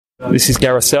This is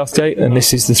Gareth Southgate, and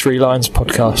this is the Three Lions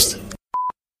podcast.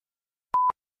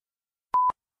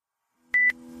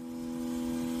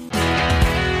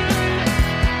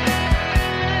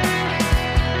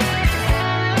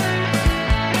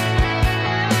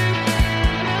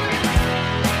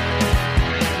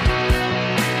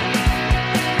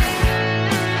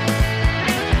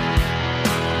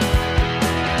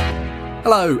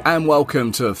 Hello and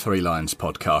welcome to the Three Lions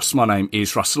podcast. My name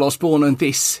is Russell Osborne and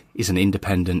this is an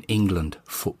independent England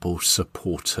football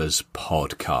supporters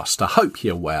podcast. I hope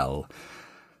you're well.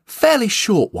 Fairly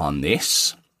short one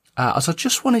this, as I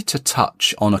just wanted to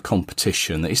touch on a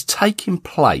competition that is taking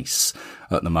place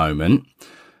at the moment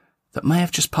that may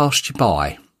have just passed you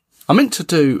by. I meant to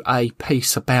do a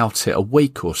piece about it a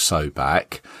week or so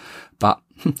back, but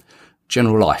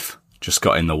general life just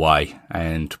got in the way,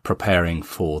 and preparing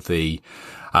for the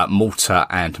Malta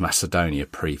and Macedonia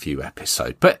preview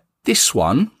episode. But this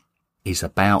one is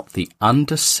about the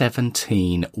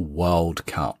U17 World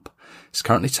Cup. It's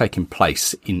currently taking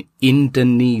place in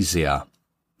Indonesia.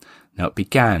 Now, it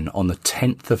began on the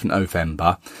 10th of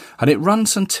November and it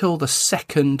runs until the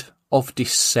 2nd of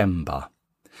December.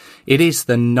 It is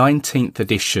the 19th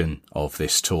edition of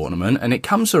this tournament and it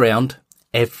comes around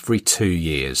every 2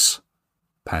 years.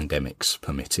 Pandemics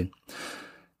permitting.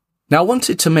 Now, I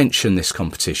wanted to mention this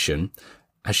competition.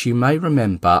 As you may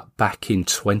remember, back in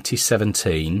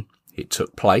 2017, it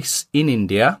took place in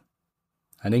India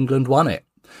and England won it.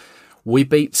 We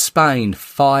beat Spain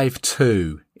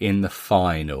 5-2 in the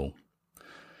final.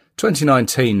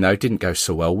 2019, though, didn't go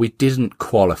so well. We didn't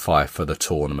qualify for the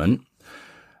tournament.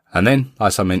 And then,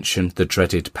 as I mentioned, the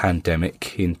dreaded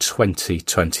pandemic in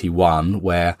 2021,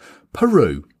 where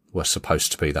Peru were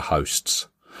supposed to be the hosts.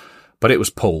 But it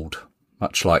was pulled,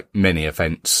 much like many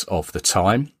events of the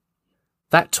time.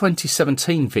 That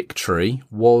 2017 victory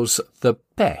was the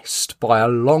best by a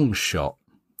long shot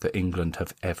that England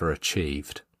have ever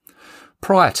achieved.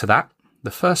 Prior to that, the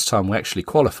first time we actually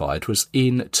qualified was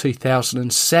in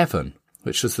 2007,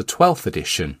 which was the 12th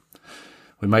edition.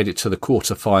 We made it to the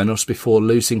quarter-finals before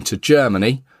losing to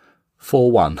Germany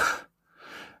 4-1.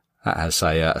 That has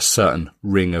a certain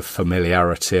ring of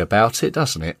familiarity about it,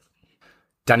 doesn't it?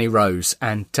 Danny Rose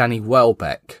and Danny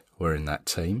Welbeck were in that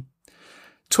team.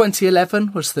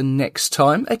 2011 was the next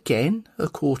time. Again, the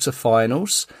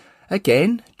quarter-finals.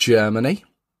 Again, Germany.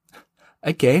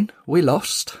 Again, we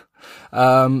lost.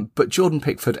 But Jordan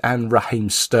Pickford and Raheem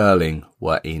Sterling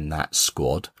were in that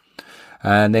squad.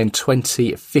 And then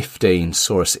 2015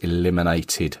 saw us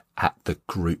eliminated at the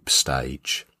group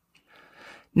stage.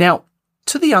 Now,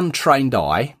 to the untrained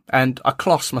eye, and I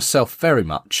class myself very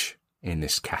much in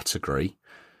this category,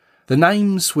 the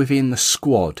names within the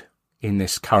squad in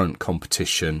this current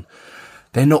competition,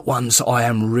 they're not ones I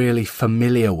am really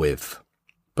familiar with.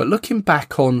 But looking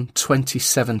back on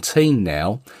 2017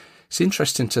 now, it's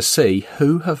interesting to see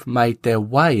who have made their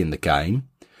way in the game,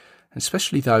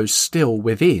 especially those still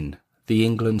within the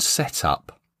England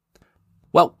setup.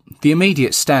 Well, the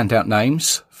immediate standout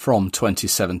names from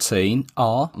 2017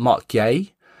 are Mark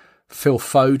Guehi, Phil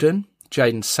Foden,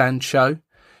 Jadon Sancho,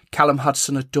 Callum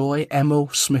Hudson-Odoi, Emil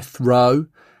Smith-Rowe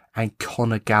and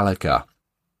Conor Gallagher.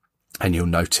 And you'll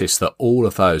notice that all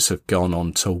of those have gone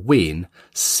on to win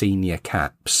senior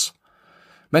caps.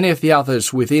 Many of the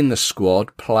others within the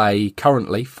squad play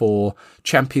currently for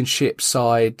Championship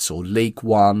sides or League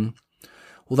One.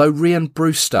 Although Rhian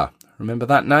Brewster, remember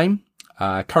that name?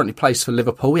 Currently plays for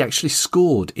Liverpool. He actually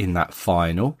scored in that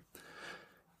final.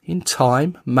 In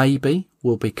time, maybe,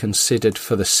 will be considered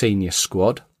for the senior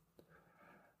squad.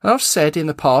 And I've said in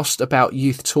the past about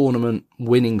youth tournament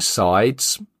winning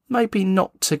sides, maybe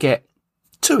not to get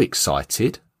too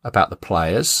excited about the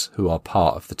players who are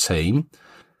part of the team,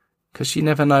 because you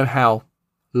never know how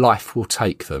life will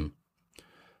take them.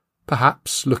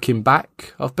 Perhaps, looking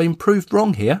back, I've been proved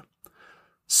wrong here.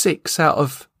 6 out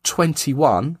of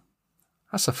 21,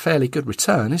 that's a fairly good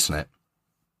return, isn't it?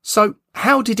 So,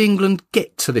 how did England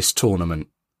get to this tournament,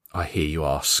 I hear you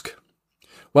ask?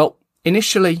 Well,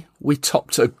 initially, we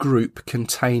topped a group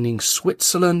containing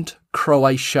Switzerland,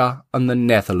 Croatia and the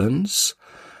Netherlands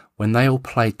when they all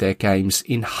played their games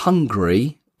in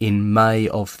Hungary in May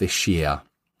of this year.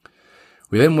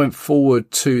 We then went forward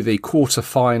to the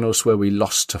quarter-finals where we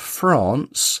lost to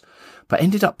France, but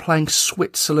ended up playing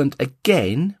Switzerland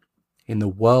again in the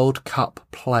World Cup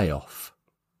playoff.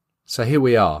 So here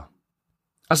we are.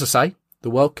 As I say, the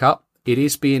World Cup, it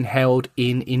is being held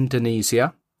in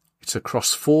Indonesia. It's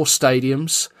across 4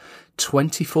 stadiums,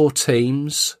 24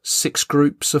 teams, 6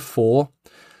 groups of 4.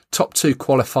 Top 2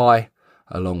 qualify,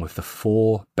 along with the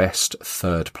 4 best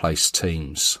third-place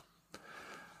teams.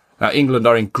 Now, England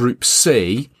are in Group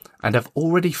C, and have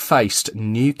already faced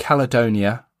New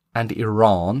Caledonia and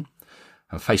Iran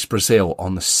and face Brazil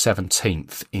on the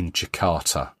 17th in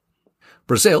Jakarta.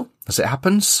 Brazil, as it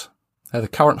happens, they're the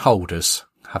current holders,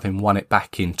 having won it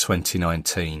back in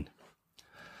 2019.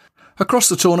 Across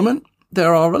the tournament,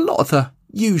 there are a lot of the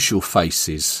usual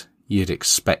faces you'd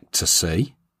expect to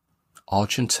see.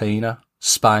 Argentina,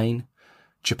 Spain,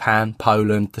 Japan,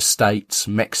 Poland, the States,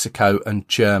 Mexico and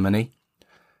Germany.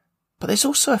 But there's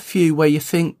also a few where you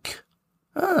think,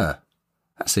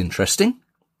 that's interesting.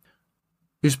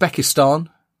 Uzbekistan,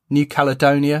 New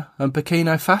Caledonia and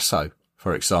Burkina Faso,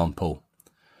 for example.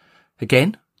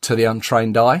 Again, to the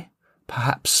untrained eye,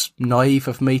 perhaps naive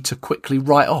of me to quickly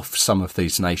write off some of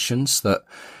these nations that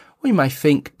we may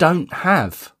think don't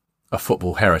have a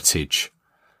football heritage.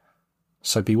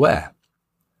 So beware.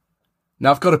 Now,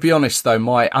 I've got to be honest, though,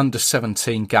 my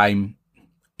under-17 game,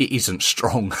 it isn't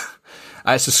strong.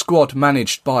 It's a squad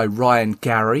managed by Ryan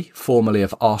Gary, formerly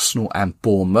of Arsenal and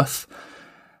Bournemouth,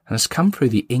 and has come through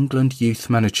the England youth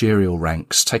managerial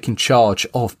ranks, taking charge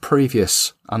of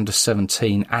previous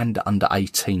under-17 and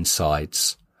under-18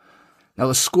 sides. Now,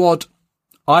 the squad,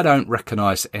 I don't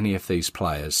recognise any of these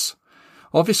players.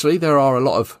 Obviously, there are a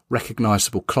lot of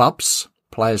recognisable clubs,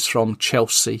 players from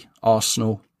Chelsea,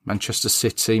 Arsenal, Manchester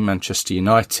City, Manchester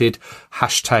United,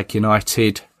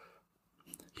 #United.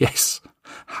 Yes,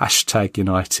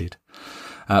 #United.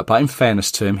 But in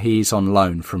fairness to him, he's on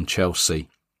loan from Chelsea.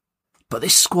 But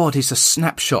this squad is a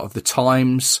snapshot of the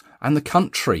times and the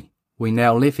country we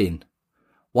now live in.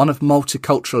 One of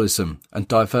multiculturalism and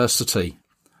diversity.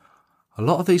 A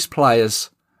lot of these players,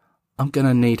 I'm going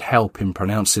to need help in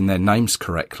pronouncing their names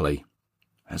correctly.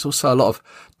 There's also a lot of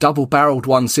double-barreled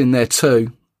ones in there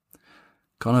too.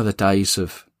 Gone are the days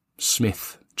of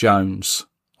Smith, Jones,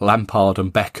 Lampard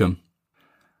and Beckham.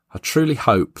 I truly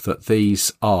hope that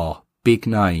these are big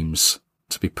names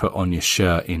to be put on your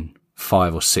shirt in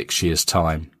 5 or 6 years'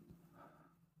 time.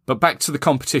 But back to the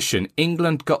competition.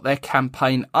 England got their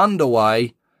campaign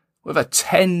underway with a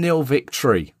 10-0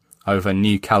 victory over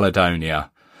New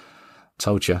Caledonia.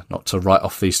 Told you not to write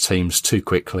off these teams too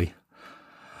quickly.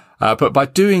 But by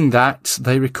doing that,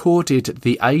 they recorded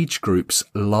the age group's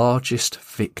largest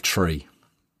victory.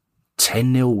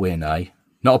 10-0 win, eh?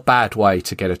 Not a bad way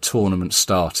to get a tournament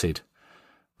started.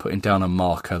 Putting down a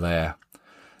marker there.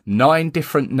 9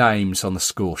 different names on the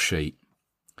score sheet.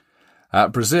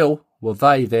 Brazil, well,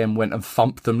 they then went and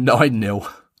thumped them 9-0.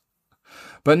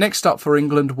 But next up for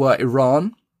England were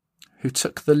Iran, who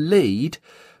took the lead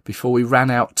before we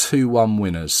ran out 2-1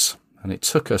 winners. And it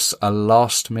took us a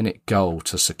last-minute goal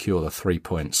to secure the 3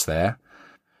 points there.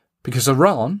 Because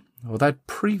Iran, well, they'd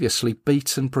previously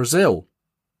beaten Brazil.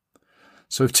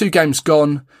 So with 2 games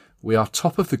gone, we are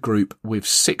top of the group with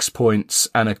 6 points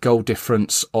and a goal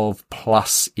difference of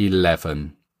plus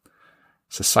 11.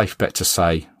 It's a safe bet to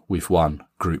say we've won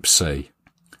Group C.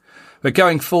 But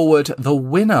going forward, the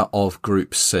winner of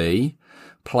Group C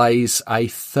plays a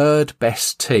third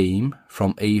best team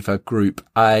from either Group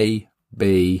A,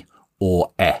 B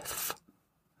or F.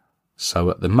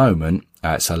 So at the moment,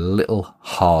 it's a little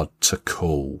hard to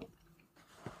call.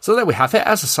 So there we have it.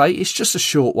 As I say, it's just a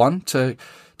short one to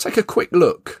take a quick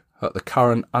look at the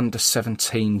current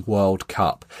Under-17 World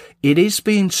Cup. It is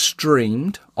being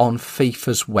streamed on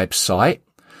FIFA's website.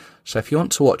 So if you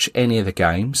want to watch any of the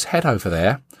games, head over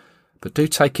there. But do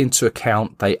take into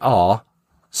account they are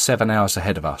 7 hours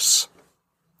ahead of us.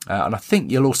 And I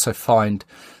think you'll also find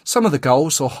some of the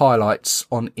goals or highlights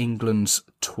on England's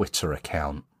Twitter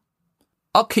account.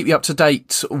 I'll keep you up to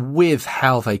date with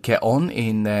how they get on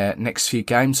in their next few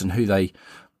games and who they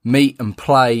meet and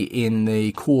play in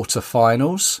the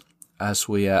quarter-finals as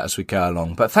we go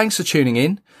along. But thanks for tuning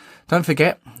in. Don't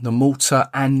forget, the Malta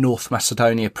and North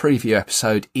Macedonia preview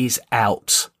episode is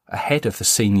out ahead of the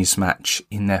seniors match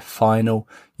in their final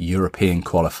European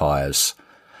qualifiers.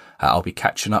 I'll be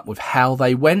catching up with how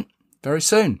they went very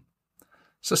soon.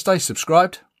 So stay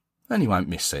subscribed and you won't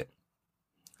miss it.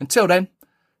 Until then,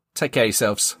 take care of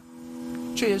yourselves.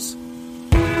 Cheers.